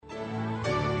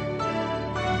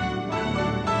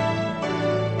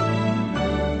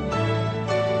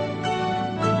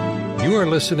You are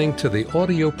listening to the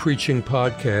audio preaching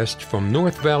podcast from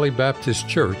North Valley Baptist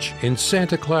Church in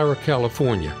Santa Clara,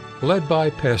 California, led by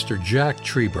Pastor Jack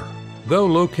Trieber. Though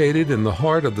located in the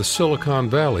heart of the Silicon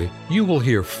Valley, you will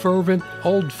hear fervent,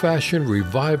 old-fashioned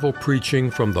revival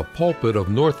preaching from the pulpit of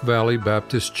North Valley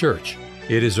Baptist Church.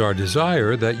 It is our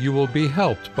desire that you will be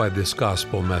helped by this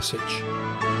gospel message.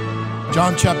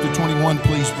 John chapter 21,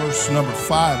 please, verse number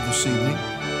 5 this evening.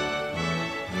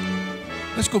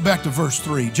 Let's go back to verse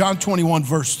 3. John 21,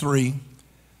 verse 3.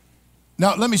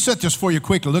 Now, let me set this for you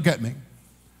quickly. Look at me.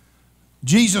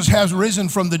 Jesus has risen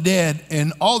from the dead,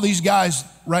 and all these guys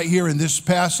right here in this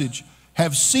passage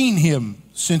have seen him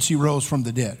since he rose from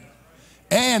the dead.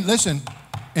 And listen,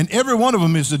 and every one of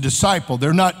them is a disciple.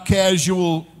 They're not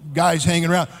casual guys hanging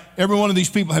around. Every one of these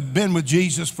people have been with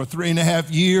Jesus for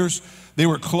 3.5 years. They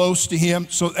were close to him,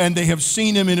 and they have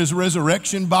seen him in his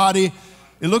resurrection body.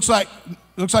 It looks like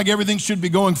everything should be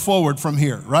going forward from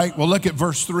here, right? Well, look at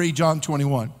verse 3, John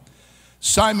 21.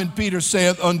 Simon Peter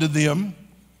saith unto them,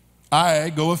 I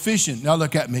go a-fishing. Now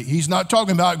look at me. He's not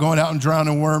talking about going out and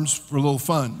drowning worms for a little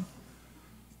fun.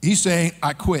 He's saying,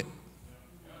 I quit.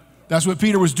 That's what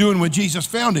Peter was doing when Jesus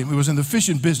found him. He was in the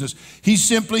fishing business. He's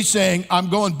simply saying, I'm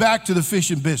going back to the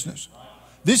fishing business.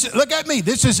 Look at me.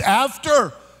 This is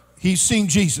after he's seen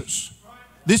Jesus.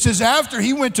 This is after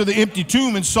he went to the empty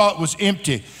tomb and saw it was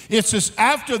empty. It's just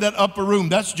after that upper room.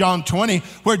 That's John 20,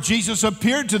 where Jesus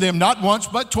appeared to them not once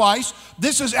but twice.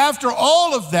 This is after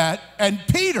all of that. And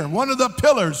Peter, one of the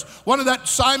pillars, one of that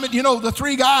Simon, the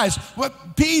three guys,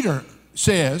 what Peter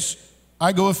says,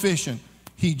 I go a-fishing.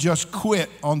 He just quit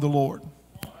on the Lord.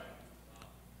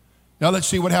 Now let's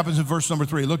see what happens in verse number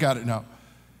 3. Look at it now.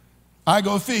 I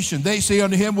go a-fishing. They say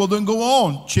unto him, well, then go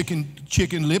on,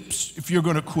 chicken lips, if you're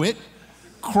going to quit.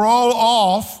 Crawl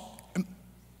off.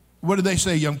 What do they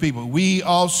say, young people? We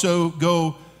also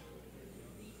go.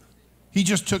 He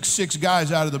just took 6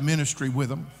 guys out of the ministry with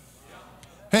him.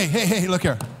 Hey, look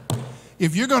here.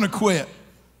 If you're going to quit,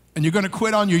 and you're going to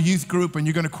quit on your youth group, and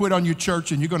you're going to quit on your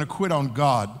church, and you're going to quit on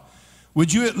God,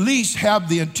 would you at least have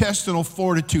the intestinal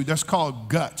fortitude, that's called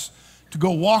guts, to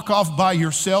go walk off by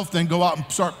yourself, then go out and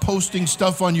start posting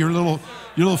stuff on your little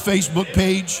Facebook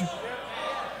page?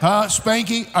 Huh,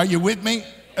 Spanky, are you with me?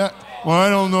 Well,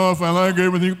 I don't know if I like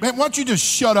everything. Man, why don't you just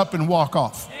shut up and walk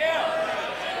off?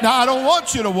 Now, I don't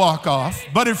want you to walk off,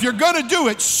 but if you're going to do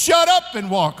it, shut up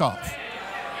and walk off.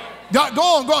 Go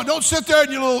on. Don't sit there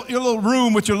in your little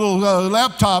room with your little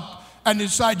laptop and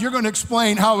decide you're going to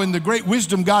explain how in the great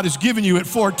wisdom God has given you at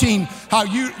 14, how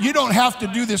you don't have to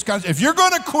do this kind of stuff. If you're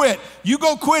going to quit, you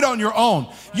go quit on your own.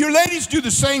 You ladies do the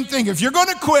same thing. If you're going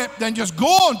to quit, then just go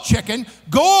on, chicken.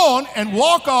 Go on and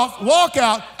walk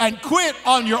out and quit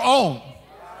on your own.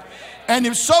 And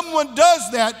if someone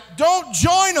does that, don't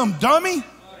join them, dummy.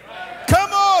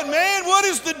 Come on, man, what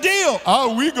is the deal?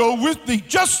 Oh, we go with thee.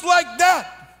 Just like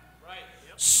that.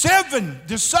 7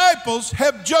 disciples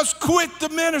have just quit the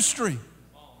ministry.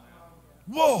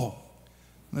 Whoa.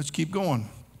 Let's keep going.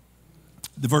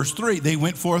 The verse 3, they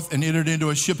went forth and entered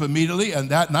into a ship immediately, and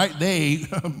that night they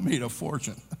made a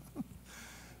fortune.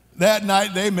 That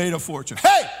night they made a fortune.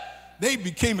 Hey, they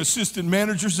became assistant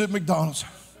managers at McDonald's.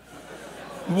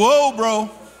 Whoa, bro.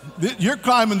 You're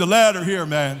climbing the ladder here,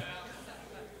 man.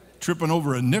 Tripping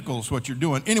over a nickel is what you're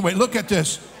doing. Anyway, look at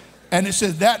this. And it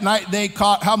says that night they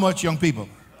caught how much, young people?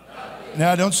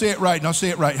 Now, don't say it right. Now, say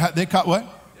it right. They caught what?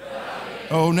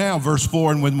 Oh, now, verse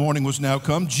 4, and when morning was now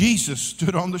come, Jesus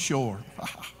stood on the shore.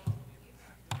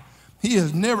 He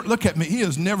is never, look at me, he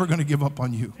is never going to give up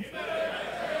on you.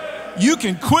 You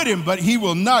can quit him, but he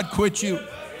will not quit you.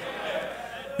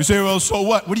 You say, well, so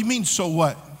what? What do you mean, so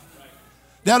what?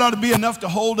 That ought to be enough to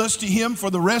hold us to him for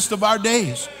the rest of our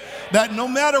days. That no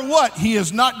matter what, he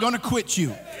is not going to quit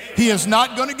you. He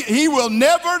will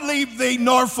never leave thee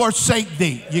nor forsake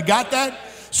thee. You got that?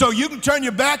 So you can turn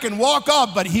your back and walk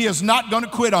off, but he is not going to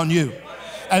quit on you.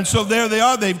 And so there they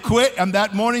are, they've quit, and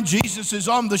that morning Jesus is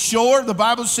on the shore, the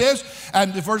Bible says,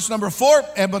 and the verse number 4,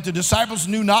 but the disciples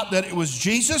knew not that it was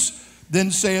Jesus,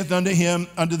 then saith unto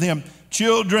them,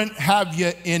 children, have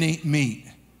ye any meat?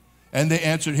 And they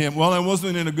answered him, well, I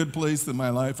wasn't in a good place in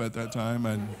my life at that time,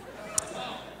 and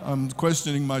I'm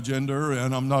questioning my gender,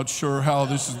 and I'm not sure how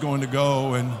this is going to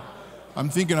go, and I'm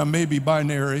thinking I may be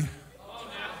binary.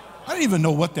 I don't even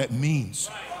know what that means.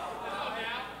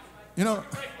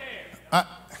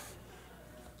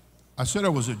 I said I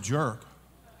was a jerk.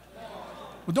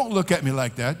 Well, don't look at me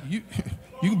like that. You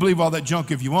can believe all that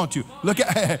junk if you want to.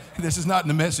 This is not in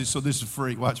the message, so this is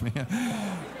free. Watch me.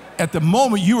 At the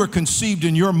moment you were conceived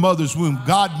in your mother's womb,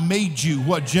 God made you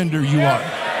what gender you are.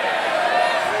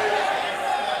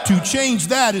 To change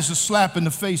that is a slap in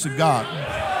the face of God.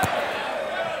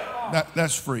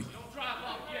 That's free.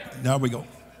 Now we go.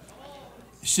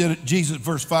 Jesus,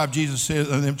 verse 5, Jesus said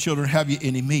to them, children, have you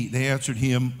any meat? They answered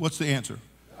him, what's the answer?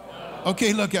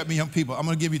 Okay, look at me, young people. I'm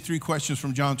going to give you 3 questions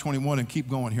from John 21 and keep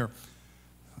going here.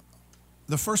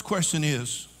 The first question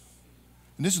is,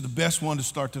 and this is the best one to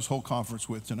start this whole conference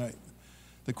with tonight.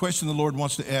 The question the Lord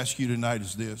wants to ask you tonight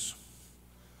is this.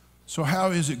 So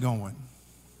how is it going?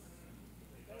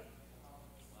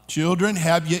 Children,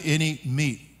 have you any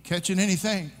meat? Catching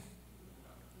anything?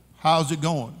 How's it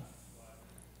going?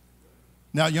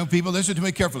 Now, young people, listen to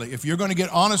me carefully. If you're going to get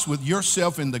honest with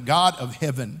yourself and the God of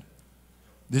heaven,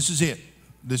 this is it.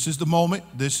 This is the moment.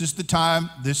 This is the time.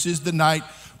 This is the night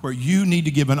where you need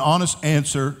to give an honest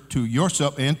answer to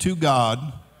yourself and to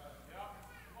God.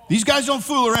 These guys don't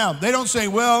fool around. They don't say,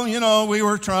 well, you know, we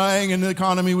were trying and the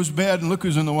economy was bad and look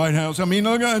who's in the White House. I mean,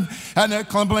 look, and they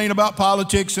complain about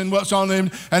politics and what's on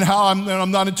them and how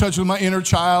I'm not in touch with my inner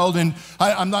child and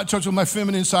I'm not in touch with my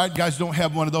feminine side. Guys don't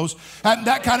have one of those. And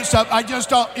that kind of stuff, I just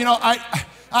don't, you know,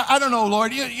 I don't know,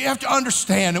 Lord. You have to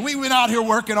understand. And we went out here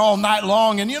working all night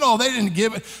long and, you know, they didn't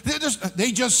give it.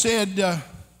 They just said,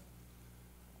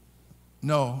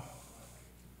 no,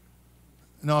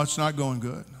 it's not going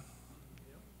good.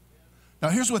 Now,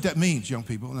 here's what that means, young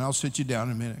people, and I'll sit you down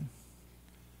in a minute.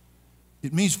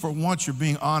 It means for once you're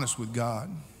being honest with God.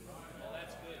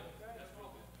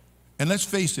 And let's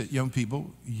face it, young people,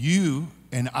 you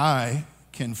and I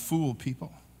can fool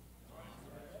people.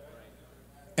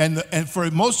 And for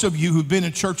most of you who've been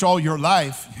in church all your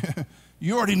life,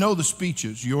 you already know the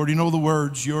speeches. You already know the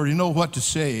words. You already know what to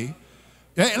say.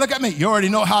 Hey, look at me. You already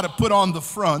know how to put on the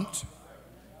front.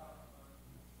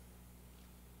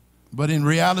 But in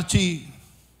reality,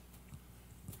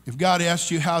 if God asked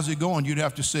you, how's it going? You'd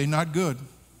have to say, not good.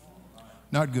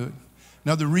 Not good.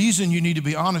 Now, the reason you need to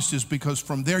be honest is because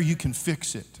from there you can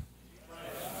fix it.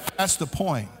 That's the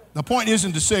point. The point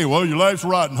isn't to say, well, your life's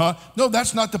rotten, huh? No,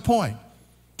 that's not the point.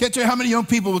 Can't tell you how many young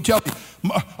people will tell you,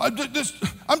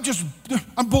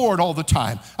 I'm bored all the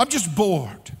time. I'm just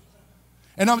bored.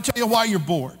 And I'm going to tell you why you're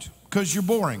bored. Because you're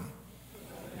boring.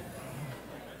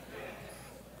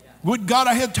 Would God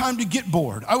I had time to get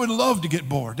bored? I would love to get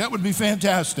bored. That would be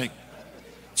fantastic.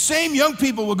 Same young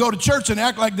people will go to church and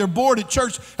act like they're bored at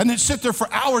church and then sit there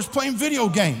for hours playing video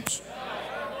games.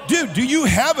 Dude, do you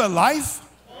have a life?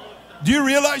 Do you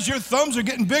realize your thumbs are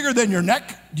getting bigger than your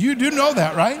neck? You do know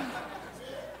that, right?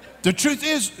 The truth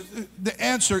is, the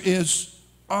answer is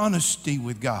honesty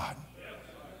with God.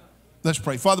 Let's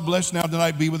pray. Father, bless now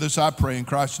tonight. Be with us, I pray in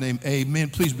Christ's name. Amen.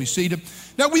 Please be seated.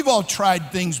 Now, we've all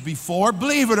tried things before.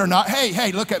 Believe it or not.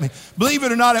 Hey, look at me. Believe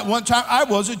it or not, at one time, I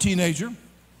was a teenager.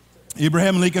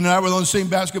 Abraham Lincoln and I were on the same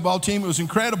basketball team. It was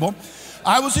incredible.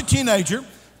 I was a teenager,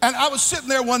 and I was sitting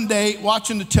there one day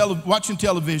watching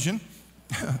television.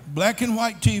 Black and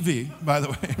white TV, by the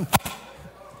way.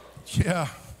 Yeah.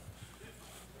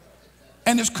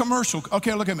 And this commercial,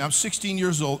 okay, look at me. I'm 16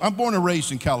 years old. I'm born and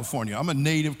raised in California. I'm a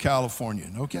native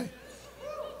Californian, okay?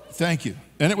 Thank you.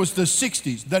 And it was the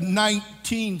 60s, the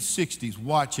 1960s.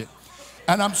 Watch it.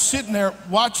 And I'm sitting there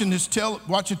watching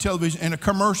watching television, and a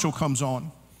commercial comes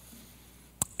on.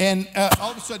 And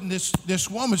all of a sudden, this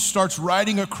woman starts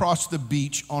riding across the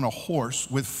beach on a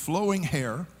horse with flowing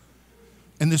hair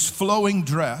and this flowing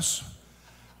dress.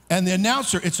 And the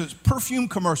announcer, it's a perfume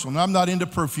commercial. Now, I'm not into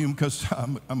perfume because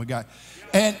I'm a guy.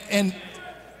 And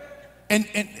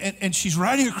she's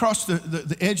riding across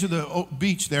the edge of the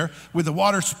beach there with the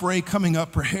water spray coming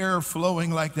up, her hair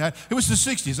flowing like that. It was the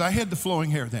 60s. I had the flowing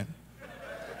hair then.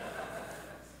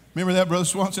 Remember that, Brother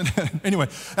Swanson? Anyway,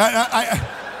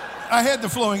 I had the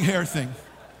flowing hair thing.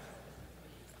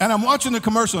 And I'm watching the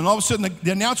commercial, and all of a sudden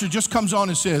the announcer just comes on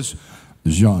and says,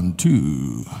 Jean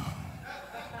Tu.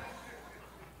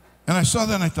 And I saw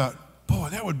that and I thought, boy,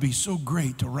 that would be so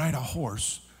great to ride a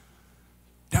horse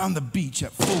down the beach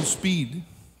at full speed.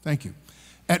 Thank you.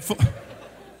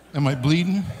 Am I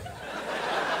bleeding?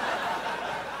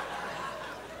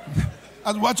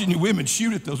 I was watching you women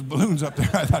shoot at those balloons up there.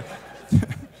 I thought,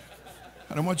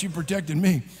 I don't want you protecting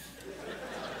me.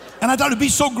 And I thought it'd be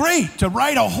so great to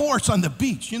ride a horse on the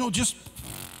beach, you know, just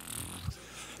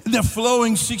the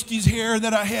flowing 60s hair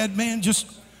that I had, man, just.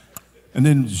 And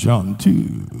then Jean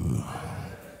Tu.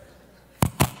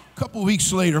 A couple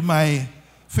weeks later, my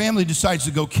family decides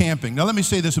to go camping. Now, let me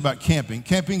say this about camping.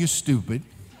 Camping is stupid.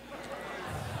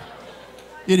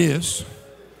 It is.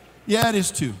 Yeah, it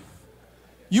is too.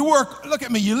 You work, look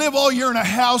at me, you live all year in a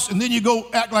house and then you go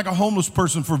act like a homeless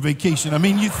person for vacation. I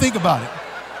mean, you think about it.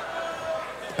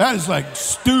 That is like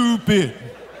stupid.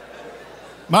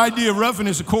 My idea of roughing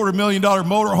is a $250,000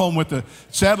 motorhome with a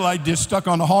satellite dish stuck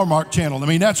on the Hallmark Channel. I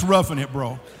mean, that's roughing it,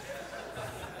 bro.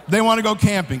 They want to go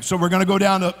camping, so we're going to go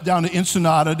down to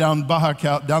Ensenada, down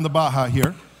the Baja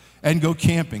here, and go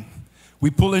camping. We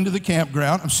pull into the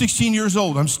campground. I'm 16 years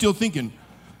old. I'm still thinking,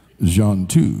 Jean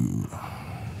 2.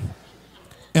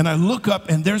 And I look up,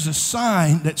 and there's a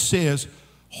sign that says,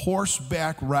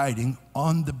 horseback riding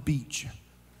on the beach.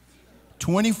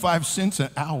 25 cents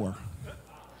an hour.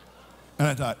 And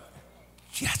I thought,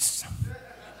 yes.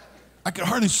 I could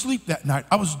hardly sleep that night.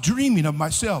 I was dreaming of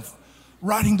myself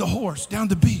riding the horse down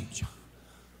the beach.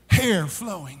 Hair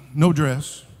flowing, no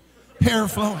dress. Hair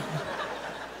flowing.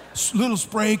 Little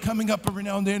spray coming up every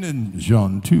now and then, and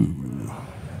Jean 2.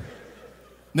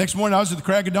 Next morning, I was at the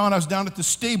crack of dawn. I was down at the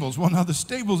stables. Well, now the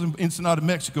stables in Ensenada,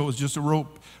 Mexico is just a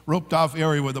roped off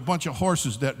area with a bunch of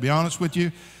horses that, to be honest with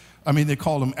you, I mean, they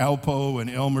called them Alpo and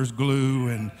Elmer's Glue,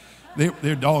 and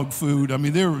they're dog food. I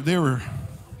mean, they were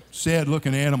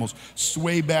sad-looking animals.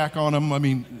 Sway back on them. I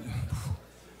mean,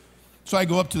 so I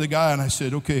go up to the guy and I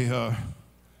said, okay,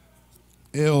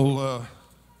 El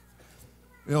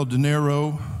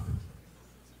Dinero,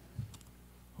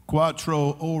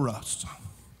 Cuatro Horas.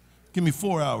 Give me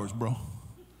 4 hours, bro.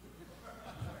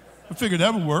 I figured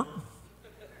that would work,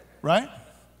 right?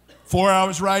 4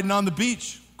 hours riding on the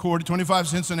beach, quarter 25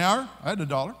 cents an hour. I had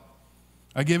 $1.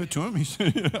 I gave it to him. He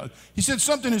said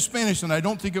something in Spanish, and I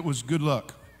don't think it was good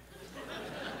luck.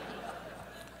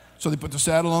 So they put the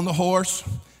saddle on the horse.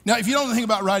 Now, if you don't know anything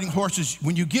about riding horses,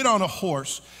 when you get on a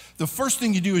horse, the first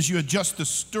thing you do is you adjust the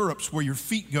stirrups where your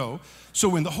feet go. So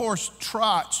when the horse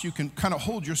trots, you can kind of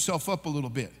hold yourself up a little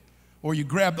bit. Or you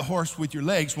grab the horse with your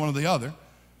legs, one or the other.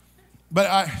 But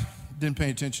I didn't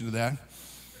pay attention to that.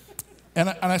 And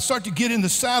I start to get in the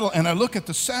saddle, and I look at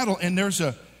the saddle, and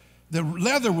the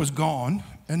leather was gone,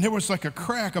 and there was like a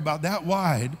crack about that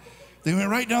wide. They went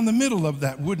right down the middle of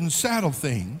that wooden saddle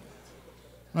thing.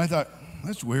 And I thought,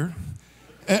 that's weird.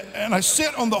 And I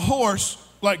sit on the horse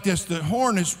like this. The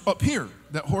horn is up here.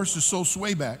 That horse is so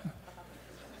sway back.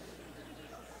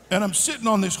 And I'm sitting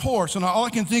on this horse, and all I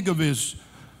can think of is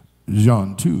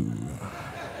Jean 2.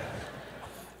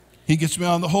 He gets me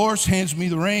on the horse, hands me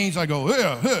the reins. I go,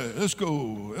 yeah, let's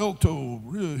go, Alto,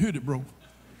 hit it, bro.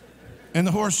 And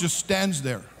the horse just stands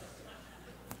there.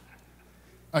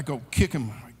 I go, kick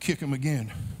him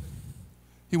again.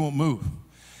 He won't move.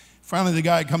 Finally, the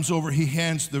guy comes over, he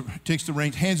takes the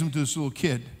reins, hands them to this little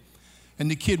kid, and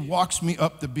the kid walks me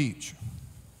up the beach.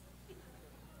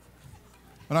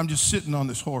 But I'm just sitting on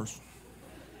this horse.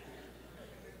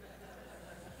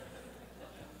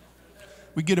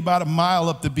 We get about a mile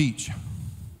up the beach.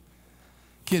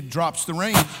 Kid drops the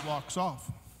reins, walks off.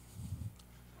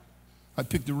 I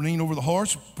picked the rein over the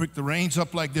horse, picked the reins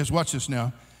up like this. Watch this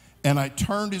now. And I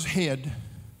turned his head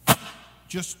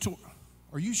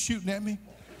are you shooting at me?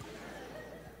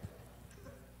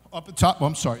 Up at the top. Oh,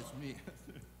 I'm sorry, it's me.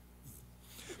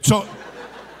 So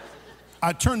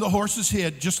I turned the horse's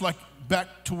head just like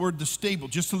back toward the stable,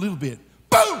 just a little bit.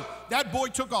 Boom! That boy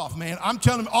took off, man. I'm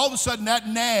telling him, all of a sudden that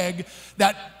nag,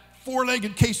 that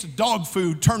four-legged case of dog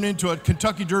food turned into a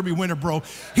Kentucky Derby winner, bro.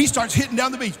 He starts hitting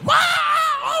down the beach. Wow!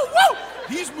 Oh, whoa!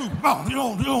 He's moving.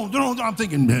 Oh, I'm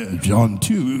thinking, John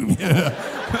 2.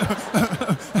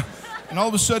 And all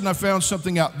of a sudden I found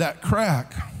something out. That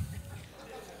crack.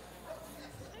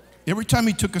 Every time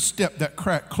he took a step, that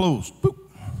crack closed. Boop.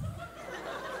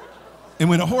 And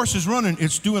when a horse is running,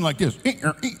 it's doing like this.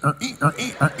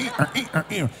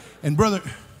 And brother,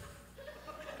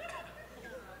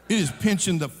 it is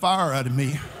pinching the fire out of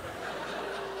me.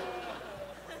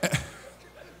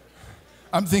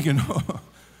 I'm thinking,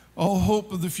 all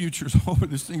hope of the future is over.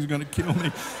 This thing's going to kill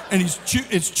me. And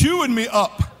it's chewing me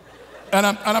up. And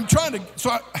I'm trying to,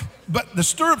 but the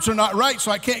stirrups are not right,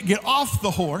 so I can't get off the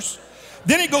horse.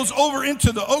 Then it goes over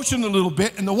into the ocean a little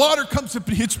bit, and the water comes up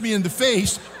and hits me in the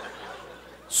face.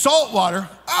 Salt water.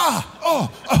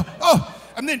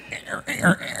 And then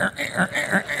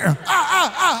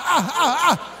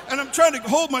and I'm trying to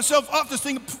hold myself off this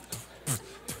thing.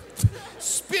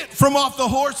 Spit from off the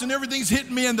horse, and everything's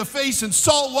hitting me in the face, and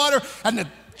salt water, and the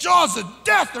jaws of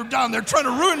death are down there trying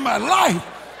to ruin my life.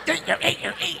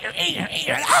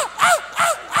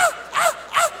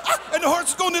 And the horse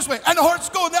is going this way, and the horse is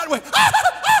going that way.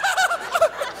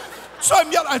 So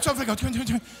I'm yelling. So I go,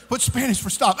 what's Spanish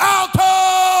for stop?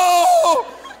 Alto!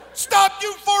 Stop,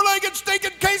 you four-legged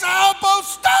stinking case of Alpo!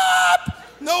 Stop!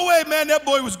 No way, man. That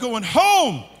boy was going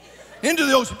home into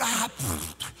the ocean.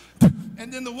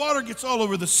 And then the water gets all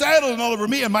over the saddle and all over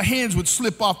me, and my hands would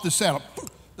slip off the saddle.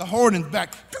 The horn in the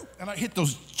back, and I hit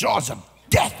those jaws of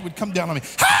death would come down on me.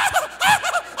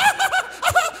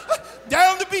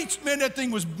 Down the that thing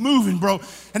was moving, bro.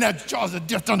 And that jaws of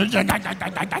death on the...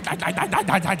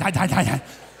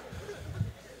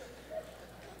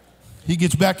 He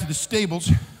gets back to the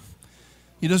stables.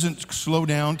 He doesn't slow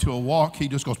down to a walk. He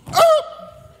just goes, "Whoop!"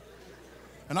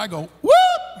 And I go, "Whoop!"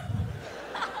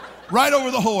 Right over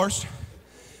the horse.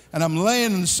 And I'm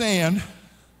laying in the sand,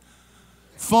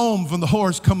 foam from the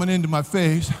horse coming into my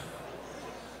face.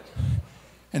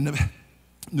 And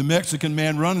the Mexican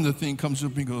man running the thing comes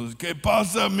up and goes, "¿Qué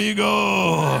pasa,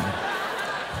 amigo?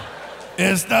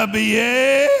 ¿Está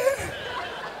bien?"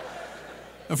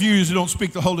 A few of you who don't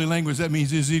speak the holy language, that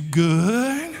means, "Is it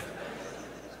good?"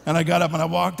 And I got up and I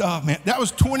walked off, man. That was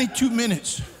 22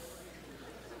 minutes.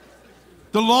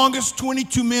 The longest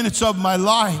 22 minutes of my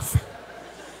life.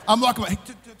 I'm walking by, hey,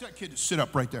 that kid, sit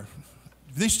up right there.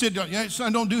 If they sit down, yeah,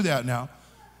 son, don't do that now.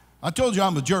 I told you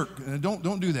I'm a jerk.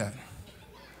 Don't do that.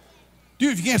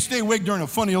 Dude, if you can't stay awake during a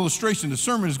funny illustration, the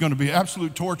sermon is going to be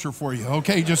absolute torture for you,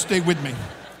 okay? Just stay with me.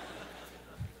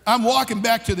 I'm walking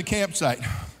back to the campsite.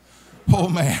 Oh,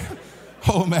 man.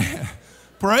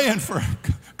 Praying for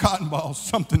cotton balls,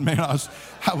 something, man.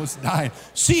 I was dying.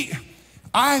 See,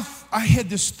 I had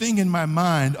this thing in my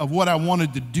mind of what I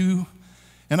wanted to do,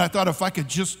 and I thought if I could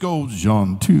just go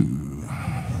Jean 2.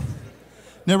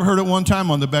 Never heard it one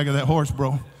time on the back of that horse,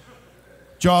 bro.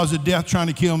 Jaws of death trying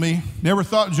to kill me. Never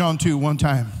thought John 2 one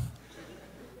time.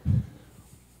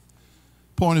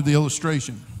 Point of the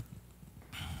illustration.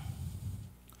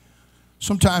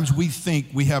 Sometimes we think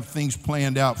we have things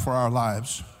planned out for our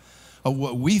lives of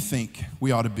what we think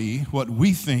we ought to be, what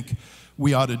we think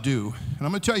we ought to do. And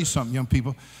I'm going to tell you something, young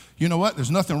people. You know what? There's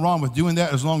nothing wrong with doing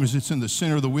that as long as it's in the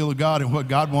center of the will of God and what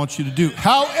God wants you to do.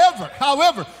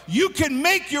 However, you can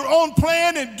make your own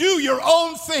plan and do your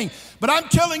own thing. But I'm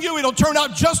telling you, it'll turn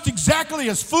out just exactly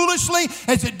as foolishly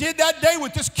as it did that day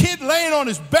with this kid laying on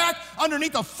his back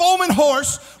underneath a foaming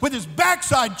horse with his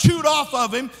backside chewed off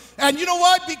of him. And you know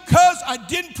what? Because I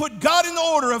didn't put God in the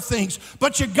order of things.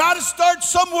 But you got to start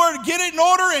somewhere to get it in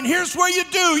order. And here's where you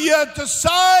do. You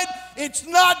decide it's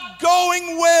not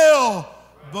going well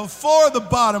before the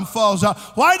bottom falls out.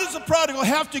 Why does the prodigal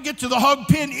have to get to the hog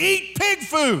pen, eat pig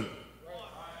food?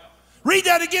 Read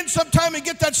that again sometime and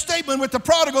get that statement with the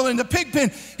prodigal in the pig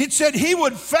pen. It said he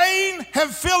would fain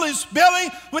have filled his belly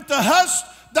with the husk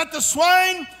that the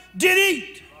swine did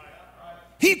eat.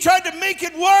 He tried to make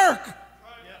it work.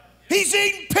 He's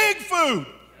eating pig food,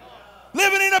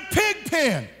 living in a pig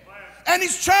pen, and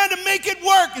he's trying to make it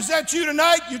work. Is that you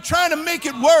tonight? You're trying to make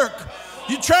it work.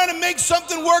 You're trying to make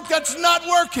something work that's not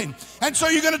working. And so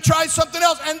you're going to try something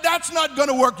else, and that's not going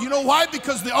to work. You know why?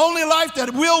 Because the only life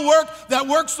that will work, that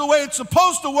works the way it's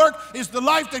supposed to work, is the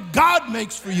life that God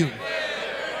makes for you.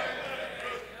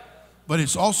 But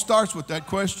it all starts with that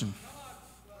question.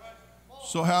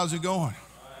 So how's it going?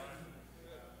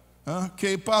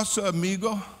 ¿Qué pasa,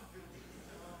 amigo?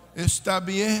 ¿Está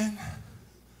bien?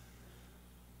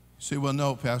 You say, well,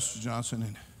 no, Pastor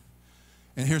Johnson.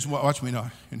 And here's what, watch me now.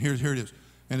 And here it is.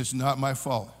 And it's not my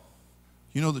fault.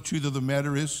 You know the truth of the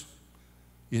matter is?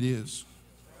 It is.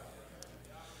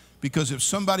 Because if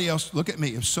somebody else, look at me,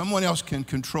 if someone else can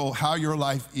control how your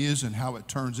life is and how it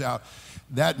turns out,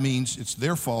 that means it's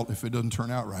their fault if it doesn't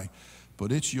turn out right.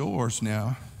 But it's yours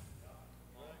now.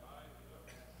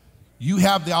 You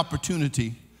have the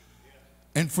opportunity.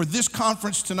 And for this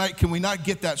conference tonight, can we not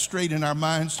get that straight in our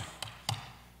minds?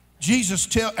 Jesus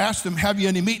asked them, have you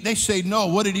any meat? They say no.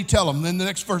 What did he tell them? Then the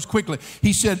next verse quickly.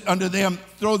 He said unto them,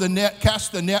 throw the net,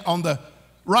 cast the net on the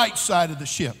right side of the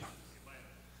ship.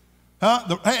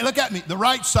 Hey, look at me, the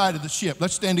right side of the ship.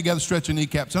 Let's stand together, stretch your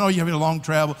kneecaps. I know you're having a long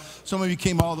travel. Some of you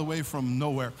came all the way from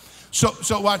nowhere. So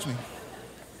watch me.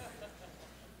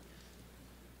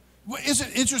 Isn't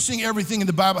it interesting everything in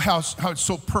the Bible, how it's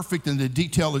so perfect and the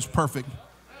detail is perfect?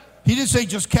 He didn't say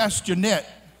just cast your net.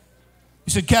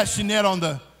 He said cast your net on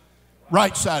the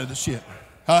right side of the ship,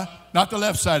 not the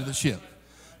left side of the ship,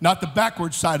 not the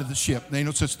backward side of the ship. There ain't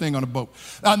no such thing on a boat.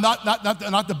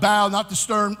 Not the bow, not the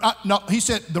stern. No, he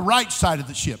said the right side of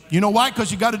the ship. You know why?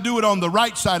 Because you got to do it on the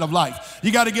right side of life.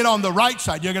 You got to get on the right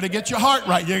side. You got to get your heart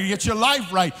right. You got to get your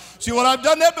life right. See, well, I've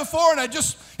done that before, and it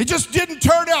just didn't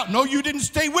turn out. No, you didn't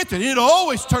stay with it. It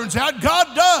always turns out.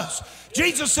 God does.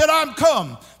 Jesus said, I'm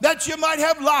come that you might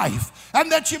have life and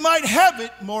that you might have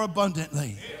it more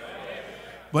abundantly.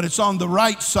 But it's on the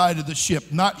right side of the ship,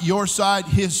 not your side,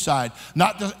 his side.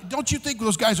 Don't you think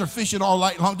those guys are fishing all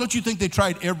night long? Don't you think they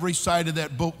tried every side of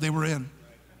that boat they were in?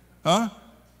 Then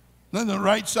the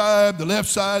right side, the left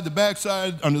side, the back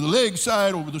side, under the leg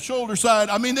side, over the shoulder side.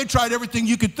 I mean, they tried everything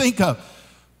you could think of.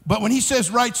 But when he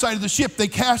says right side of the ship, they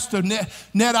cast a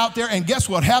net out there, and guess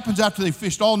what happens after they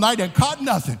fished all night and caught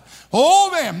nothing?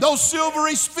 Oh man, those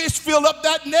silvery fish filled up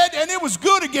that net, and it was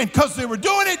good again because they were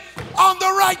doing it on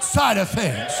the right side of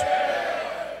things.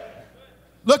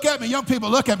 Look at me, young people,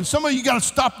 look at me. Some of you got to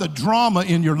stop the drama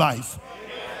in your life.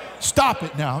 Stop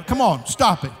it now. Come on,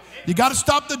 stop it. You got to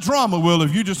stop the drama, Will,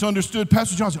 if you just understood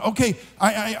Pastor Johnson. Okay,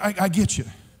 I get you.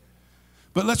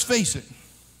 But let's face it.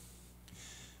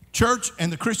 Church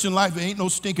and the Christian life ain't no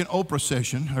stinking Oprah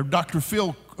session or Dr.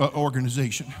 Phil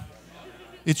organization.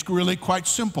 It's really quite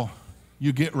simple.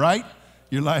 You get right,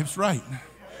 your life's right.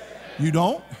 You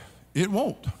don't, it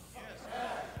won't.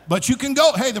 But you can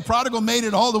go, hey, the prodigal made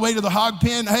it all the way to the hog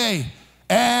pen, hey,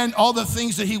 and all the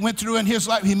things that he went through in his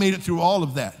life, he made it through all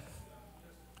of that.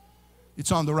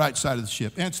 It's on the right side of the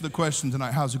ship. Answer the question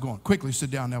tonight, how's it going? Quickly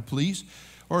sit down now, please.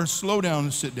 Or slow down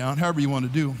and sit down, however you want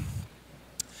to do.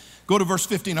 Go to verse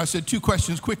 15. I said 2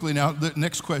 questions quickly now. The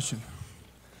next question.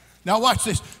 Now watch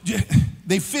this.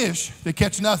 They fish. They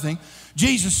catch nothing.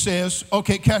 Jesus says,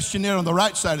 okay, cast your net on the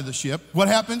right side of the ship. What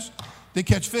happens? They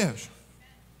catch fish.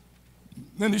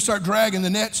 Then they start dragging the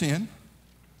nets in.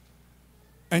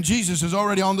 And Jesus is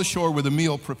already on the shore with a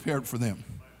meal prepared for them.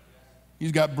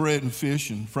 He's got bread and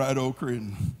fish and fried okra.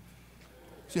 And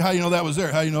see how you know that was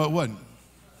there? How you know it wasn't?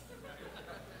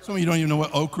 Some of you don't even know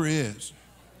what okra is.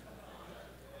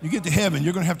 You get to heaven,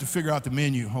 you're going to have to figure out the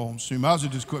menu home. So you might as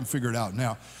well just go and figure it out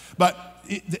now. But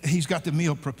he's got the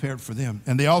meal prepared for them.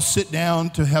 And they all sit down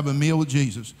to have a meal with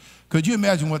Jesus. Could you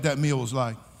imagine what that meal was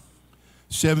like?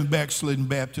 7 backslidden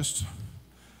Baptists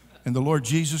and the Lord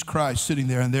Jesus Christ sitting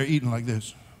there, and they're eating like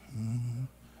this. Mm-hmm.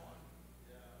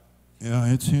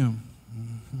 Yeah, it's him.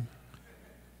 Mm-hmm.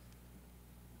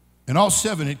 And all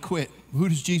 7 had quit. Who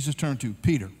does Jesus turn to?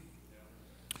 Peter.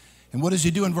 And what does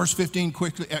he do in verse 15?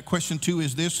 Quickly, question 2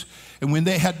 is this. And when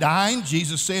they had dined,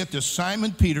 Jesus saith to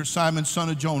Simon Peter, Simon, son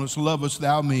of Jonas, lovest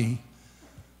thou me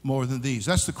more than these?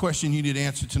 That's the question you need to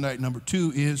answer tonight. Number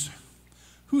 2 is,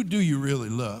 who do you really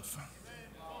love?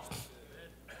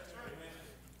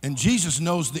 And Jesus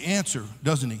knows the answer,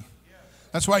 doesn't he?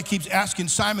 That's why he keeps asking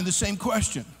Simon the same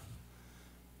question.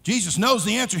 Jesus knows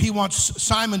the answer. He wants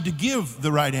Simon to give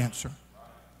the right answer.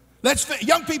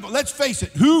 Young people, let's face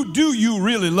it. Who do you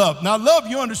really love? Now, love,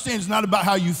 you understand, is not about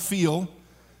how you feel.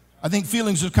 I think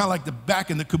feelings are kind of like the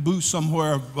back in the caboose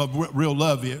somewhere of what real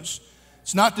love is.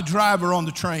 It's not the driver on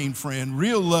the train, friend.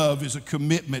 Real love is a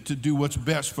commitment to do what's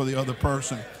best for the other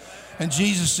person. And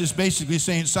Jesus is basically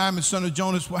saying, Simon, son of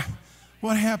Jonas,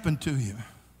 what happened to you?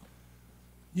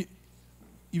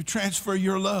 You transfer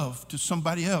your love to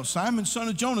somebody else. Simon, son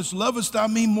of Jonas, lovest thou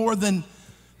me more than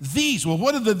these? Well,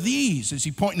 what are the these? Is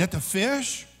he pointing at the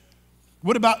fish?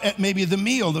 What about at maybe the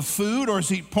meal, the food, or is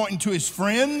he pointing to his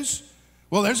friends?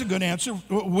 Well, there's a good answer.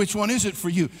 Which one is it for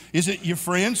you? Is it your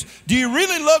friends? Do you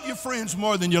really love your friends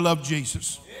more than you love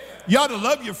Jesus? You ought to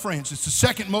love your friends. It's the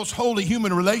second most holy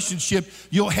human relationship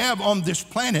you'll have on this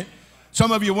planet.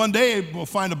 Some of you one day will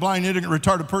find a blind, ignorant,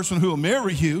 retarded person who will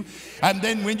marry you. And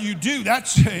then when you do,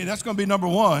 that's going to be number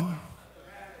 1.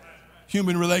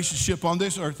 Human relationship on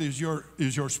this earth is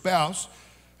your spouse.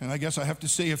 And I guess I have to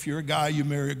say, if you're a guy, you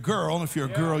marry a girl. And if you're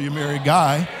a girl, you marry a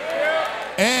guy.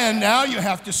 And now you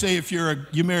have to say, if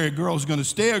you marry a girl who's going to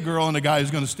stay a girl and a guy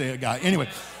who's going to stay a guy. Anyway,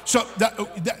 so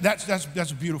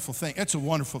that's a beautiful thing. It's a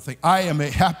wonderful thing. I am a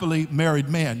happily married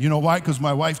man. You know why? Because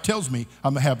my wife tells me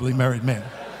I'm a happily married man.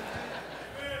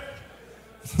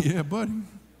 Yeah, buddy.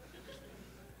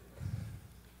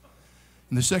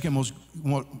 And the second most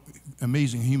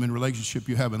amazing human relationship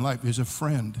you have in life is a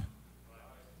friend.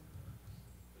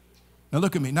 Now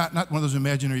look at me, not one of those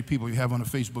imaginary people you have on a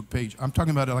Facebook page. I'm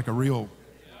talking about it like a real.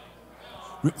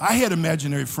 I had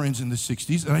imaginary friends in the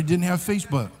 60s, and I didn't have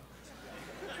Facebook.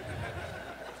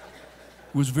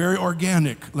 It was very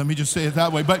organic, let me just say it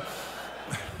that way. But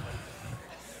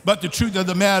the truth of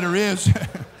the matter is,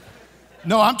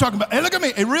 no, I'm talking about, hey, look at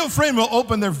me, a real friend will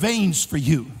open their veins for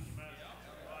you.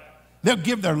 They'll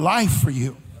give their life for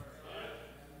you.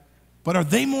 But are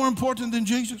they more important than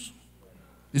Jesus?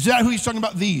 Is that who he's talking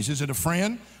about? These. Is it a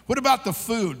friend? What about the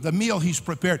food, the meal he's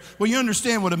prepared? Well, you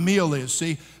understand what a meal is.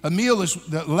 See, a meal is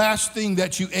the last thing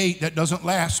that you ate that doesn't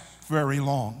last very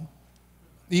long.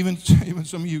 Even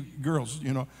some of you girls,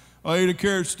 you know, I ate a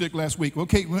carrot stick last week.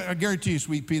 Okay, I guarantee you,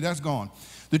 sweet pea, that's gone.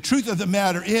 The truth of the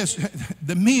matter is,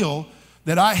 the meal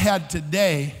that I had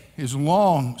today is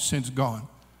long since gone.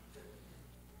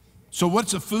 So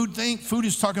what's a food thing? Food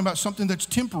is talking about something that's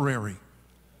temporary.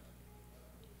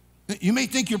 You may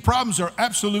think your problems are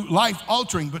absolute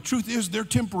life-altering, but truth is they're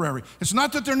temporary. It's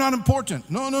not that they're not important.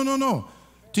 No.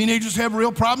 Teenagers have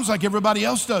real problems like everybody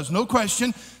else does, no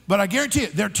question. But I guarantee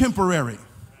it, they're temporary.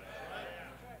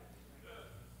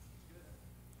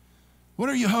 What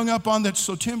are you hung up on that's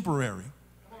so temporary?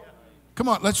 Come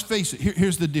on, let's face it.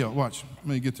 Here's the deal. Watch. Let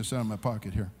me get this out of my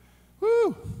pocket here.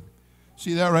 Woo!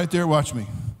 See that right there? Watch me.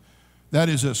 That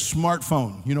is a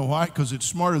smartphone. You know why? Because it's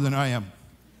smarter than I am.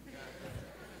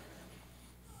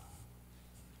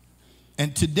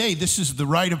 And today, this is the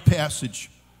rite of passage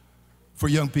for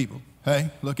young people. Hey,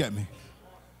 look at me.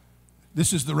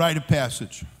 This is the rite of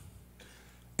passage.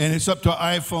 And it's up to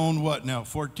iPhone, what now?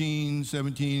 14,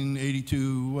 17,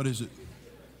 82, what is it?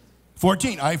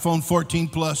 14, iPhone 14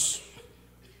 Plus.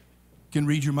 Can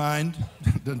read your mind.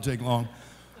 Doesn't take long.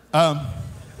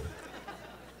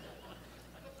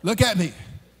 Look at me.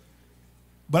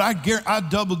 But I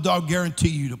double dog guarantee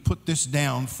you to put this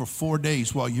down for 4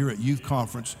 days while you're at youth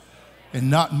conference and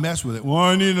not mess with it. Well,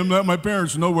 I need to let my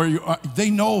parents know where you are. They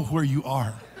know where you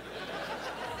are.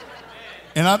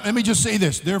 And let me just say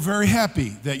this. They're very happy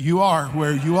that you are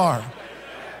where you are.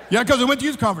 Yeah, because I went to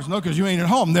youth conference. No, because you ain't at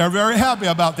home. They're very happy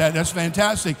about that. That's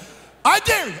fantastic. I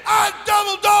dare you. I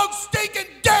double dog stinking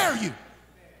dare you.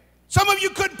 Some of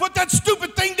you couldn't put that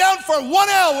stupid thing down for 1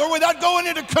 hour without going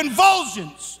into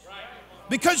convulsions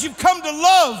because you've come to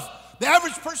love. The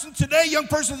average person today, young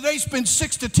person today, spends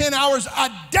 6 to 10 hours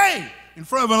a day in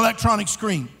front of an electronic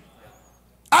screen.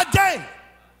 A day.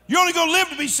 You're only going to live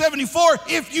to be 74.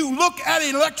 If you look at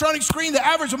an electronic screen, the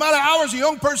average amount of hours a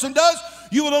young person does,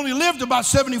 you will only live to about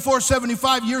 74,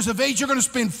 75 years of age. You're going to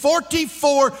spend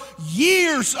 44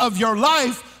 years of your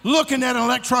life looking at an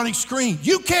electronic screen.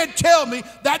 You can't tell me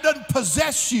that doesn't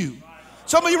possess you.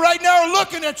 Some of you right now are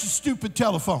looking at your stupid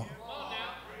telephone.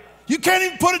 You can't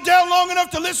even put it down long enough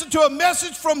to listen to a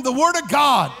message from the Word of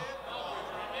God.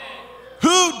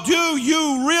 Who do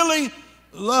you really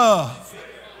love?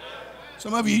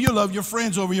 Some of you love your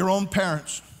friends over your own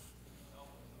parents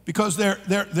because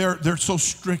they're so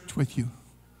strict with you.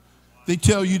 They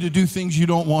tell you to do things you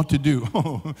don't want to do.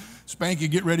 Spanky,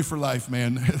 get ready for life,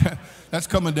 man. That's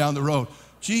coming down the road.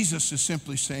 Jesus is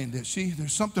simply saying this. See,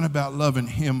 there's something about loving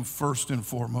Him first and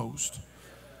foremost.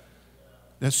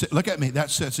 That's it. Look at me. That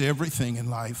sets everything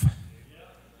in life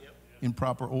in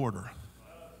proper order.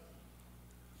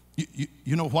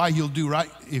 You know why you'll do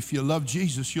right? If you love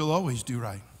Jesus, you'll always do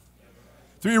right.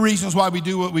 3 reasons why we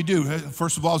do what we do.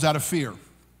 First of all, is out of fear.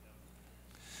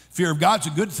 Fear of God's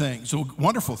a good thing. It's a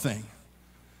wonderful thing.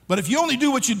 But if you only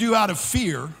do what you do out of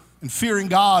fear, and fearing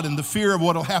God and the fear of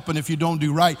what will happen if you don't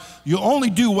do right, you'll only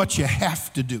do what you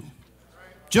have to do.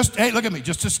 Just, hey, look at me,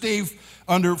 just to stay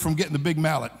from getting the big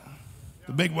mallet,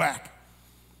 the big whack.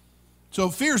 So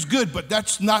fear's good, but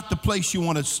that's not the place you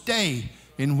want to stay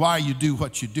in why you do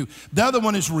what you do. The other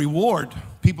one is reward.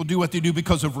 People do what they do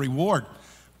because of reward,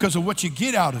 because of what you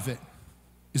get out of it.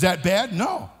 Is that bad?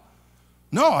 No.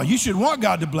 No, you should want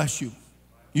God to bless you.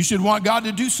 You should want God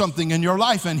to do something in your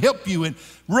life and help you and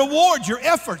reward your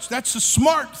efforts. That's a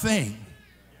smart thing.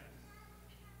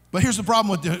 But here's the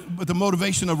problem with the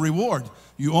motivation of reward.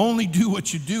 You only do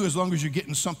what you do as long as you're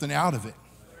getting something out of it.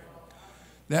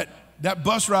 That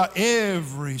bus route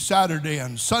every Saturday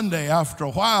and Sunday, after a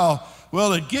while,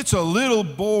 well, it gets a little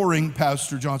boring,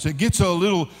 Pastor Johnson. It gets a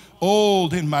little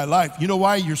old in my life. You know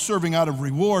why? You're serving out of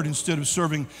reward instead of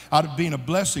serving out of being a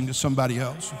blessing to somebody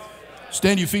else.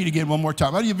 Stand to your feet again one more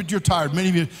time. You're tired. Many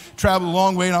of you traveled a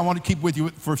long way, and I want to keep with you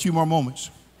for a few more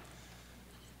moments.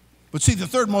 But see, the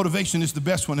third motivation is the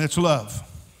best one, and it's love.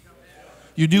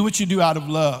 You do what you do out of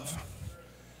love.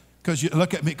 Because you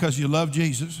look at me, because you love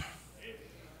Jesus.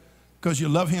 Because you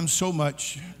love Him so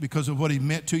much because of what He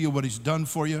meant to you, what He's done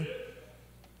for you.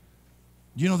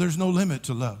 You know, there's no limit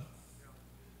to love.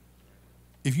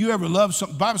 If you ever love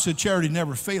somebody, the Bible said charity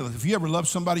never faileth. If you ever love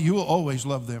somebody, you will always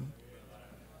love them.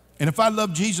 And if I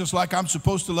love Jesus like I'm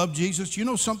supposed to love Jesus, you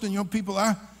know something, young people,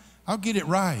 I'll get it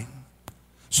right.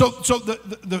 So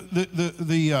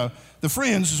the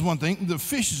friends is one thing, the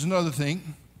fish is another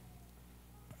thing.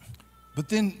 But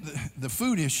then the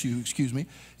food issue,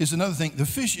 is another thing. The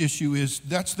fish issue is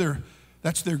that's their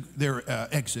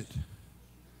exit.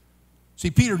 See,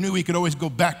 Peter knew he could always go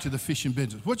back to the fishing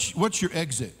business. What's your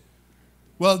exit?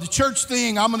 Well, the church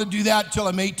thing, I'm going to do that until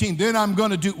I'm 18. Then I'm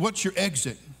going to do, what's your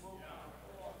exit?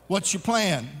 What's your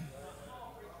plan?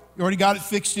 You already got it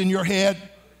fixed in your head?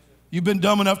 You've been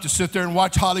dumb enough to sit there and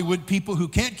watch Hollywood people who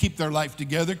can't keep their life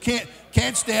together, can't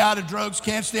stay out of drugs,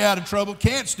 can't stay out of trouble,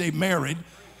 can't stay married,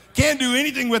 can't do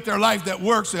anything with their life that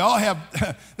works. They all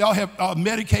have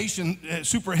medication,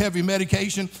 super heavy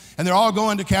medication, and they're all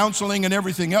going to counseling and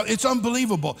everything else. It's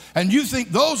unbelievable. And you think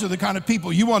those are the kind of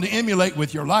people you want to emulate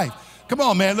with your life. Come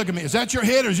on, man, look at me. Is that your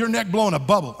head or is your neck blowing a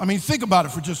bubble? I mean, think about it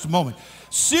for just a moment.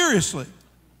 Seriously.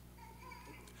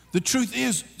 The truth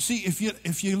is, see,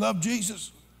 if you love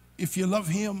Jesus, if you love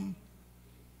him,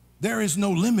 there is no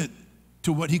limit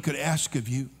to what he could ask of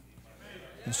you.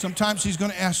 And sometimes he's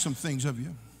going to ask some things of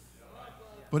you.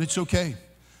 But it's okay.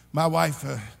 My wife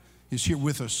is here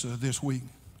with us this week.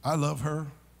 I love her.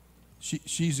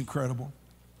 She's incredible.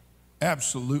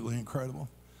 Absolutely incredible.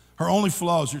 Her only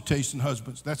flaw is her taste in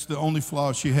husbands. That's the only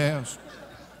flaw she has.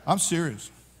 I'm serious.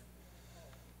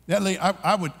 That lady,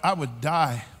 I would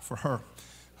die for her.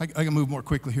 I can move more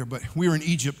quickly here, but we were in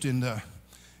Egypt in the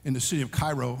city of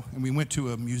Cairo, and we went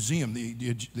to a museum,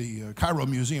 the Cairo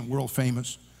Museum, world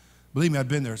famous. Believe me, I've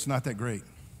been there. It's not that great.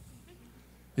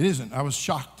 It isn't. I was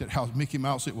shocked at how Mickey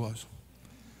Mouse it was.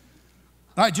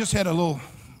 I just had a little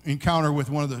encounter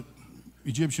with one of the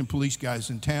Egyptian police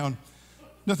guys in town.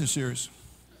 Nothing serious.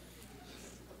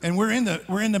 And we're in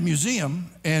the museum,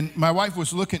 and my wife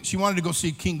was looking. She wanted to go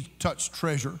see King Tut's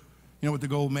treasure, with the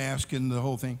gold mask and the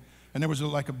whole thing. And there was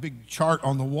like a big chart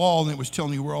on the wall, and it was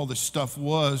telling you where all this stuff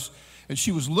was. And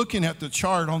she was looking at the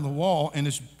chart on the wall,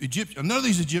 and none of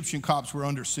these Egyptian cops were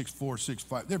under 6'4",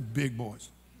 6'5". They're big boys.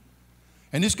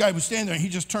 And this guy was standing there, and he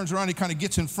just turns around, he kind of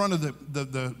gets in front of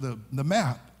the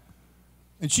map.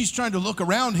 And she's trying to look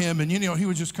around him, and he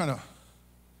was just kind of.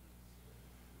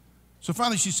 So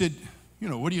finally she said,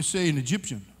 what do you say in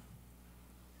Egyptian?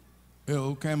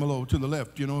 El Camelo to the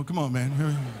left, come on,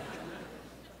 man.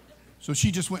 So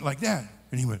she just went like that,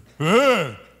 and he went,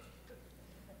 hey.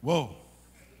 Whoa.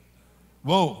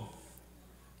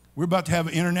 We're about to have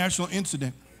an international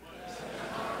incident.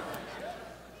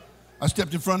 I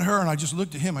stepped in front of her, and I just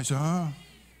looked at him. I said,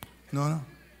 no.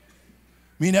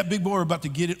 Me and that big boy are about to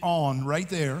get it on right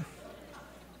there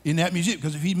in that museum,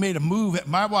 because if he made a move at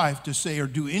my wife to say or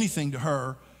do anything to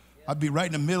her, I'd be right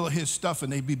in the middle of his stuff,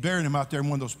 and they'd be burying him out there in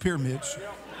one of those pyramids.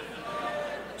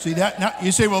 See that? Now,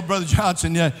 you say, well, Brother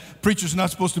Johnson, preacher's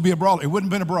not supposed to be a brawler. It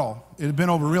wouldn't have been a brawl. It would have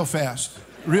been over real fast.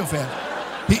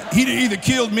 He'd either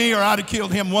killed me or I'd have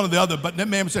killed him, one or the other. But that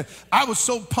man said, I was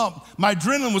so pumped. My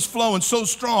adrenaline was flowing so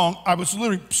strong,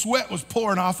 sweat was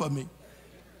pouring off of me.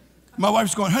 My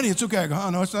wife's going, honey, it's okay. I go, oh,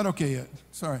 no, it's not okay yet.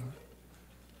 Sorry.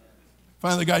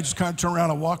 Finally, the guy just kind of turned around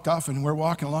and walked off, and we're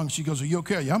walking along. She goes, are you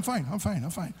okay? Yeah, I'm fine.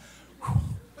 Whew.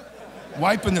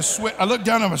 Wiping the sweat. I looked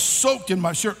down, I was soaked in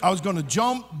my shirt. I was going to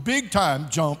jump, big time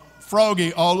jump,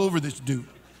 froggy all over this dude.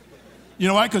 You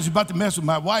know why? Because he's about to mess with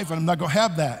my wife, and I'm not going to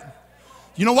have that.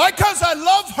 You know why? Because I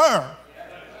love her.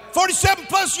 47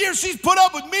 plus years she's put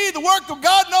up with me, the work of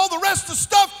God, and all the rest of the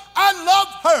stuff. I love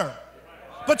her.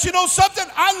 But you know something?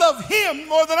 I love him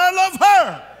more than I love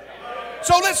her.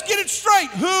 So let's get it straight.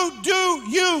 Who do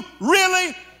you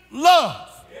really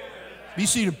love? Be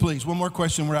seated, please. One more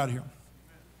question, we're out of here.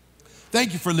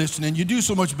 Thank you for listening. You do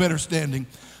so much better standing.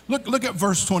 Look at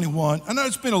verse 21. I know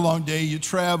it's been a long day. You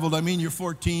traveled. I mean, you're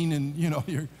 14 and,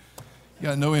 you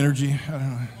got no energy. I don't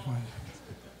know.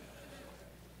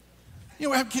 We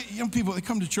have young people, they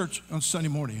come to church on Sunday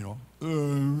morning, yo,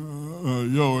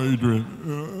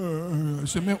 Adrian. I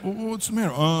said, man, what's the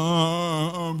matter?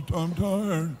 I'm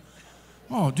tired.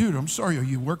 Oh, dude, I'm sorry. Are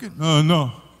you working?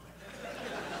 No.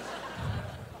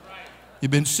 You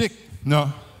been sick?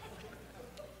 No.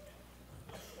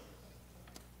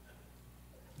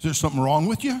 Is there something wrong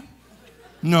with you?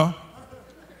 No.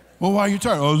 Well, why are you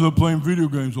tired? I was up playing video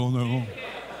games all night long.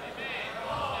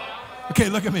 Okay,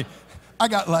 look at me. I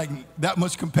got like that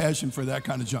much compassion for that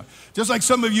kind of junk. Just like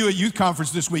some of you at youth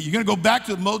conference this week, you're going to go back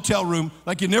to the motel room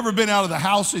like you've never been out of the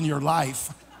house in your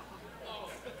life.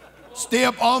 Stay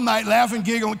up all night laughing,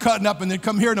 giggling, cutting up, and then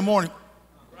come here in the morning.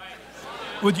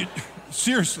 Would you?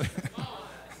 Seriously.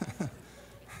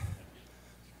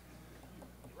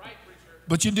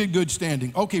 But you did good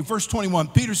standing. Okay, verse 21.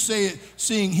 Peter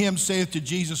seeing him saith to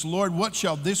Jesus, Lord, what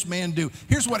shall this man do?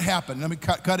 Here's what happened. Let me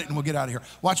cut it and we'll get out of here.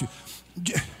 Watch it.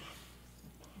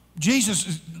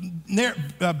 Jesus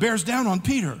bears down on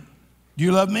Peter. Do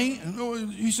you love me?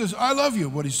 And he says, I love you.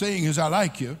 What he's saying is, I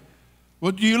like you.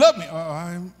 Well, do you love me?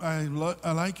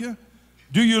 I like you.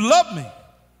 Do you love me?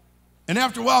 And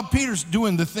after a while, Peter's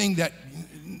doing the thing that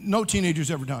no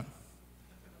teenager's ever done.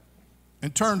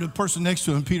 And turned to the person next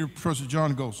to him. Peter, Professor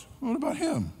John goes, what about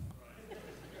him?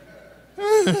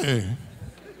 Hey,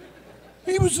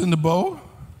 he was in the boat.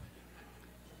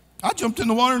 I jumped in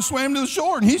the water and swam to the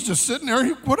shore, and he's just sitting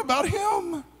there. What about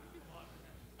him?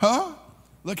 Huh?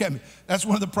 Look at me. That's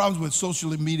one of the problems with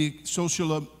social media.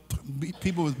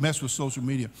 People who mess with social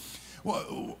media.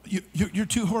 Well, you're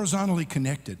too horizontally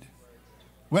connected.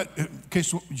 Well, in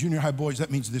case junior high boys, that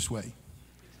means this way.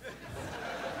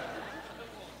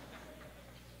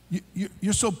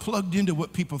 You're so plugged into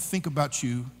what people think about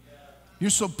you. You're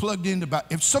so plugged into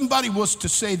if somebody was to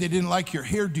say they didn't like your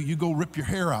hairdo, you go rip your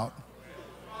hair out.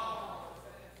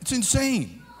 It's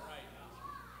insane.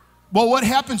 Well, what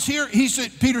happens here?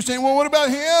 Peter's saying, well, what about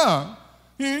him?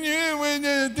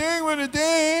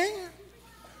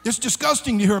 It's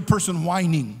disgusting to hear a person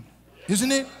whining,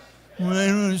 isn't it? Well, I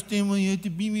don't understand why you have to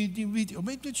be with. Oh,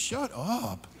 maybe shut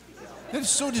up. That is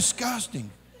so disgusting.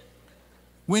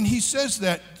 When he says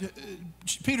that,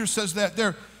 Peter says that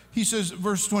there, he says,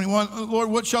 verse 21, Lord,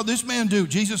 what shall this man do?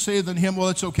 Jesus saith unto him, well,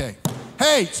 it's okay.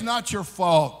 Hey, it's not your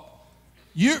fault.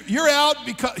 You're out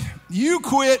because you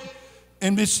quit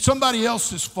and it's somebody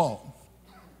else's fault.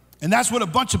 And that's what a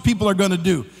bunch of people are going to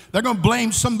do. They're going to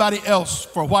blame somebody else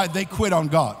for why they quit on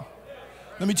God.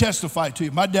 Let me testify to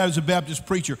you. My dad was a Baptist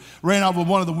preacher, ran out with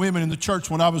one of the women in the church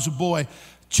when I was a boy,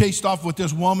 chased off with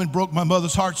this woman, broke my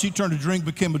mother's heart. She turned to drink,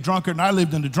 became a drunkard, and I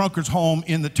lived in the drunkard's home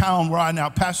in the town where I now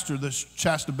pastor the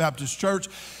Shasta Baptist Church.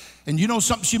 And you know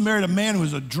something? She married a man who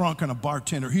was a drunk and a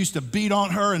bartender. He used to beat on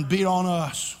her and beat on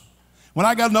us. When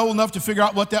I got old enough to figure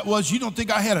out what that was, you don't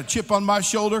think I had a chip on my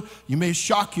shoulder? You may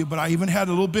shock you, but I even had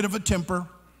a little bit of a temper.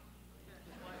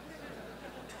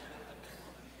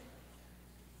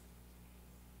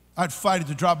 I'd fight it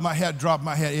to drop my head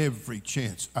every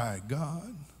chance I got.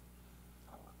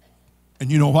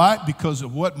 And you know why? Because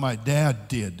of what my dad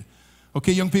did.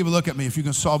 Okay, young people, look at me. If you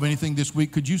can solve anything this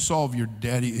week, could you solve your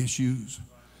daddy issues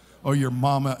or your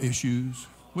mama issues?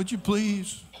 Would you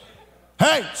please?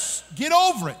 Hey, get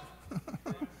over it.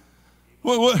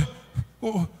 What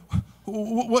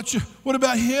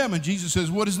about him? And Jesus says,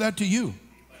 what is that to you?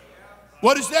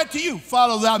 What is that to you?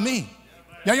 Follow thou me.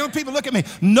 Now, young people, look at me.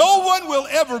 No one will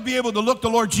ever be able to look the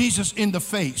Lord Jesus in the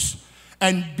face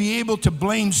and be able to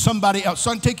blame somebody else.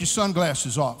 Son, take your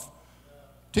sunglasses off.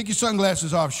 Take your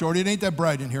sunglasses off, shorty. It ain't that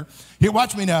bright in here. Here,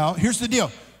 watch me now. Here's the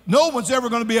deal. No one's ever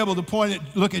going to be able to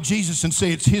look at Jesus and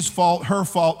say it's his fault, her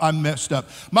fault, I'm messed up.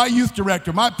 My youth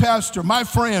director, my pastor, my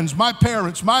friends, my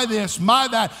parents, my this, my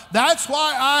that. That's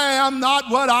why I am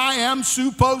not what I am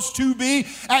supposed to be.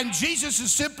 And Jesus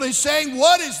is simply saying,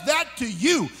 what is that to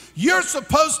you? You're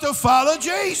supposed to follow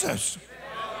Jesus.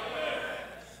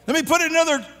 Let me put it in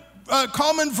another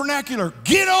common vernacular.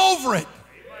 Get over it.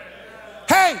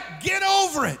 Hey, get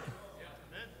over it.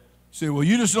 Say, well,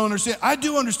 you just don't understand. I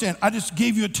do understand. I just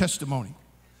gave you a testimony.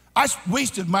 I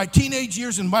wasted my teenage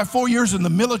years and my 4 years in the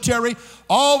military,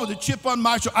 all with a chip on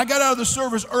my shoulder. I got out of the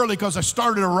service early because I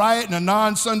started a riot in a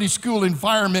non-Sunday school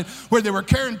environment where they were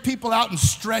carrying people out in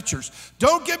stretchers.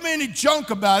 Don't give me any junk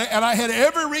about it, and I had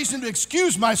every reason to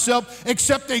excuse myself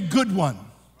except a good one.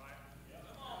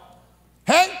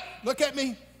 Hey, look at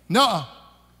me. No.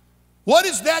 What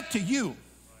is that to you?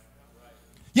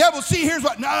 Yeah, well, see, here's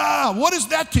what. No. What is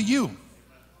that to you?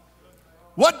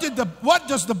 What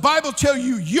does the Bible tell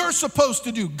you you're supposed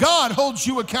to do? God holds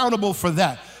you accountable for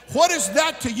that. What is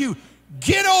that to you?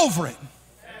 Get over it.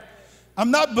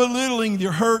 I'm not belittling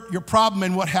your hurt, your problem,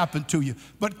 and what happened to you.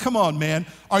 But come on, man.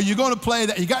 Are you going to play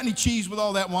that? You got any cheese with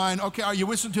all that wine? Okay, are you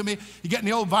listening to me? You getting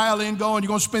the old violin going? You're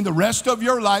going to spend the rest of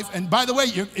your life. And by the way,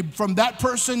 from that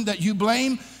person that you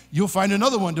blame, you'll find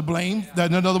another one to blame,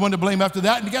 then another one to blame after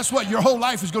that. And guess what? Your whole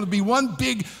life is going to be one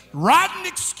big rotten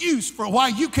excuse for why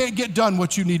you can't get done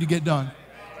what you need to get done.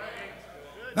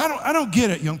 I don't get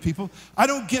it, young people. I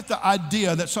don't get the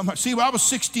idea that somehow, see, I was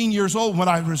 16 years old when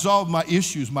I resolved my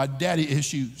issues, my daddy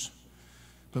issues.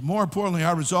 But more importantly,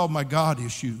 I resolved my God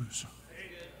issues.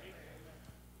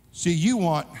 See,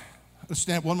 let's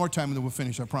stand one more time and then we'll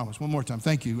finish, I promise. One more time.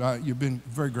 Thank you. You've been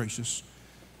very gracious,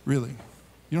 really.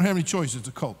 You don't have any choice. It's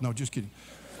a cult. No, just kidding.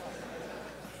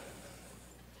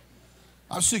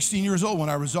 I was 16 years old when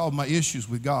I resolved my issues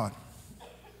with God.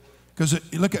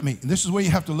 Because look at me. This is where you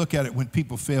have to look at it when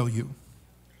people fail you.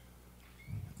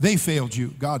 They failed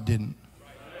you. God didn't.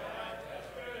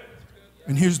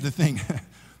 And here's the thing.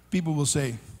 People will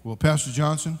say, well, Pastor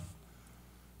Johnson,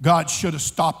 God should have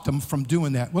stopped them from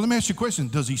doing that. Well, let me ask you a question.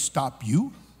 Does he stop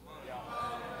you?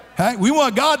 Hey, we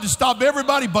want God to stop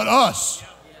everybody but us.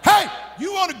 Hey,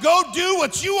 you want to go do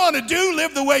what you want to do,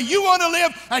 live the way you want to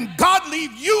live, and God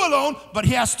leave you alone, but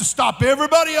he has to stop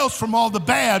everybody else from all the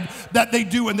bad that they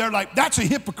do in their life. That's a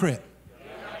hypocrite.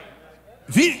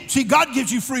 See, God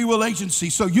gives you free will agency,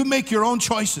 so you make your own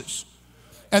choices.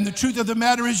 And the truth of the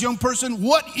matter is, young person,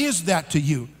 what is that to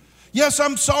you? Yes,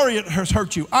 I'm sorry it has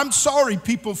hurt you. I'm sorry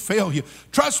people fail you.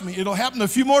 Trust me, it'll happen a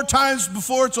few more times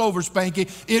before it's over, Spanky.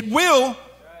 It will.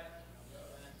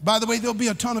 By the way, there'll be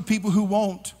a ton of people who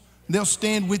won't. They'll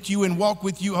stand with you and walk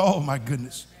with you. Oh, my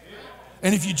goodness.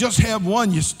 And if you just have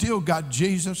one, you still got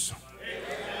Jesus.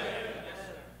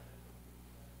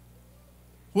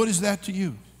 What is that to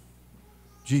you?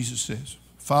 Jesus says,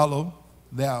 follow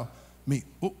thou me.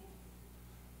 Oh,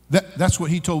 that's what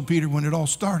he told Peter when it all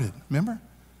started, remember?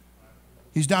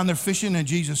 He's down there fishing and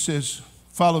Jesus says,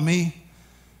 follow me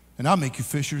and I'll make you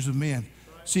fishers of men.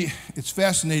 See, it's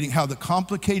fascinating how the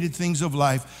complicated things of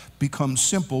life become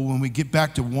simple when we get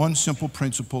back to one simple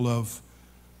principle of,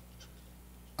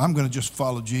 I'm going to just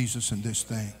follow Jesus in this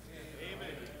thing.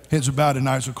 Heads are bowed and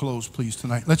eyes are closed, please,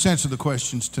 tonight. Let's answer the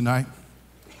questions tonight.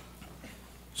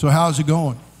 So how's it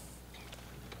going?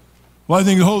 Well, I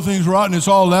think the whole thing's rotten. It's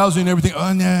all lousy and everything.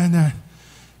 Oh, no.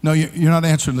 No, you're not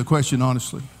answering the question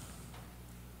honestly.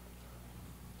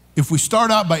 If we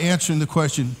start out by answering the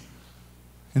question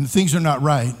and things are not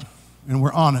right and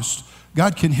we're honest,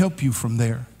 God can help you from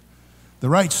there. The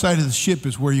right side of the ship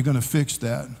is where you're going to fix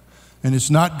that. And it's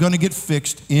not going to get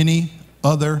fixed any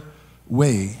other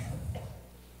way.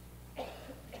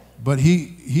 But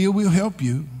he will help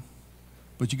you.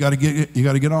 But you got to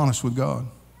get honest with God.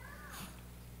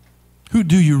 Who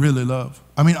do you really love?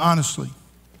 I mean, honestly.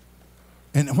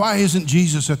 And why isn't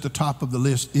Jesus at the top of the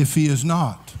list if he is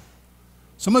not?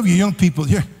 Some of you young people,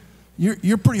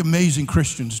 you're pretty amazing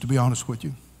Christians, to be honest with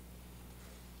you.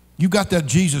 You've got that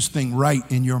Jesus thing right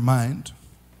in your mind.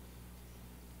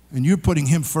 And you're putting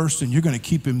him first and you're going to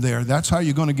keep him there. That's how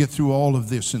you're going to get through all of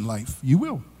this in life. You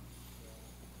will.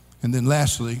 And then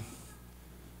lastly,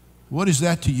 what is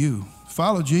that to you?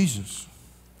 Follow Jesus.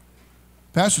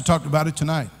 Pastor talked about it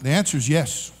tonight. The answer is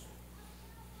yes.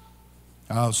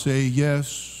 I'll say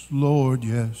yes, Lord,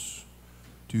 yes,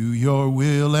 to your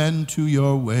will and to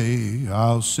your way.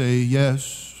 I'll say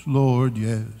yes, Lord,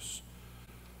 yes.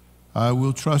 I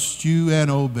will trust you and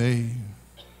obey.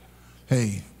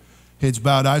 Hey, heads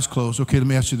bowed, eyes closed. Okay, let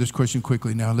me ask you this question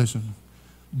quickly now. Listen.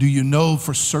 Do you know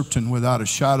for certain, without a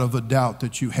shadow of a doubt,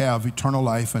 that you have eternal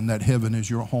life and that heaven is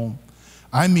your home?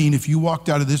 I mean, if you walked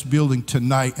out of this building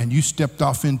tonight and you stepped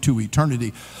off into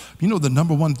eternity, you know the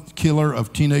number one killer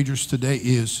of teenagers today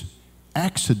is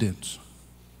accidents.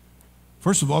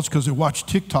 First of all, it's because they watch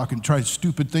TikTok and try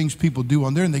stupid things people do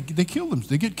on there and they kill them.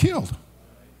 They get killed.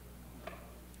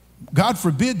 God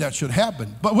forbid that should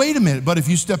happen. But wait a minute. But if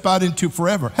you step out into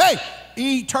forever, hey,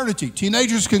 eternity.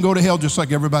 Teenagers can go to hell just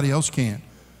like everybody else can.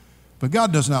 But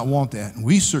God does not want that, and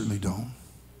we certainly don't.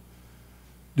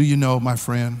 Do you know, my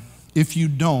friend? If you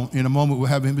don't, in a moment we'll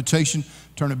have an invitation,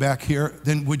 turn it back here.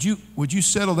 Then would you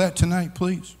settle that tonight,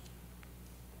 please?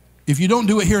 If you don't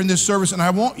do it here in this service, and I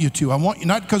want you to,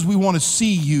 not because we want to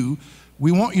see you,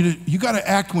 we want you got to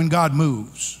act when God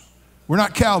moves. We're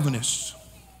not Calvinists.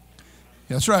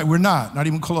 That's right, we're not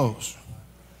even close.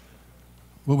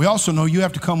 But we also know you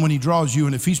have to come when he draws you,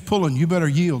 and if he's pulling, you better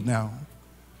yield now.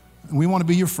 And we want to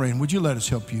be your friend. Would you let us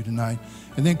help you tonight?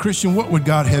 And then, Christian, what would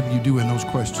God have you do in those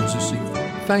questions this evening?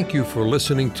 Thank you for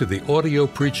listening to the audio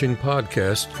preaching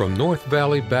podcast from North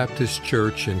Valley Baptist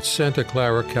Church in Santa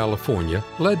Clara, California,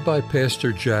 led by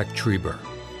Pastor Jack Trieber.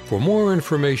 For more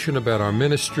information about our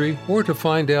ministry or to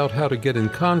find out how to get in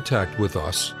contact with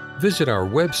us, visit our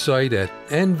website at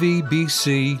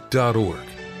nvbc.org.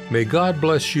 May God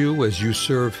bless you as you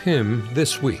serve him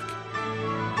this week.